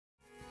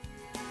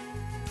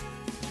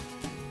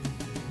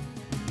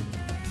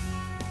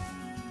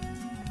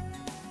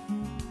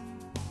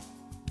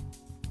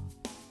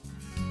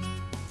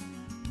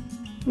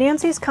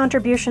Nancy's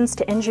contributions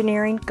to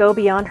engineering go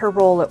beyond her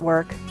role at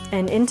work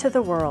and into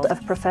the world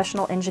of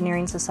professional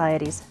engineering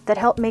societies that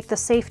help make the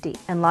safety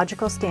and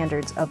logical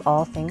standards of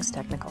all things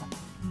technical.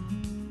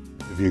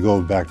 If you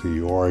go back to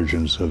the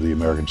origins of the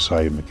American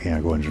Society of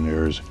Mechanical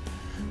Engineers,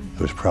 it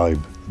was probably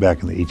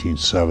back in the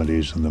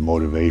 1870s, and the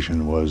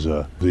motivation was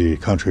the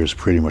country was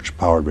pretty much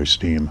powered by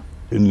steam.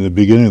 In the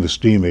beginning of the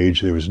steam age,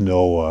 there was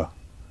no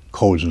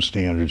codes and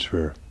standards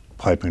for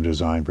piping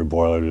design, for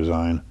boiler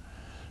design.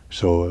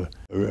 So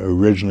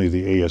originally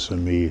the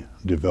ASME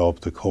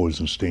developed the codes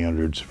and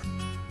standards.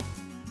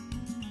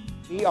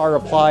 We are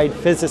applied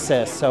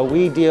physicists, so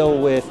we deal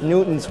with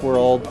Newton's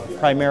world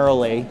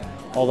primarily,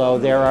 although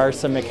there are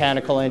some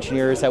mechanical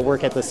engineers that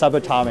work at the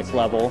subatomic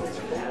level.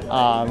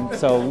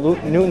 So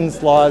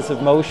Newton's laws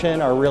of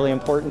motion are really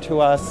important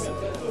to us.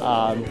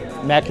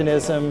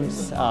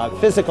 Mechanisms,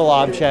 physical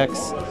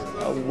objects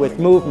with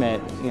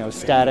movement,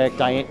 static,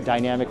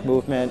 dynamic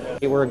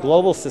movement. We're a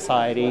global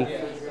society,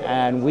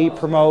 and we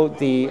promote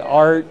the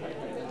art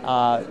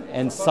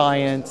and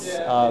science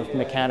of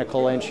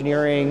mechanical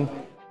engineering.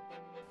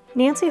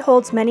 Nancy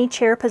holds many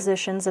chair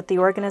positions at the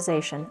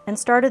organization and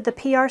started the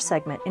PR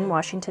segment in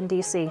Washington,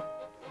 D.C.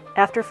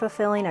 After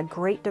fulfilling a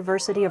great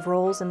diversity of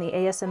roles in the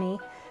ASME,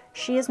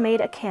 she is made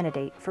a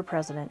candidate for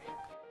president.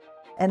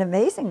 And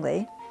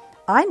amazingly,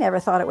 I never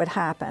thought it would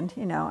happen.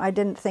 I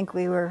didn't think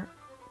we were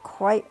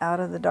quite out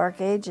of the dark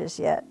ages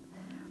yet.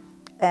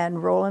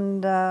 And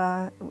Roland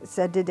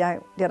said, did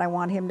I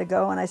want him to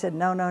go? And I said,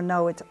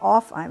 no, it's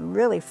off. I'm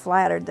really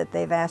flattered that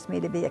they've asked me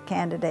to be a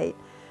candidate,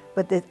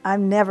 but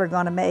I'm never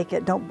going to make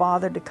it. Don't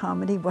bother to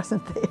come. And he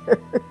wasn't there.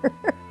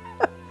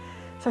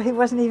 So he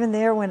wasn't even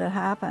there when it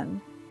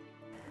happened.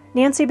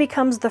 Nancy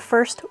becomes the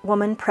first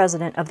woman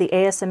president of the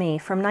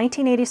ASME from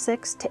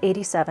 1986 to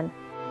 87.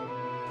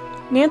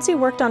 Nancy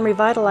worked on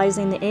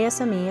revitalizing the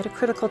ASME at a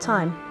critical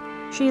time.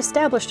 She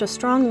established a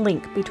strong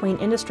link between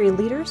industry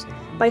leaders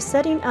by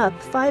setting up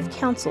 5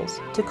 councils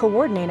to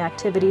coordinate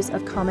activities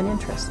of common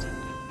interest.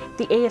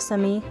 The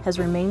ASME has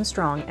remained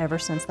strong ever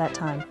since that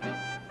time.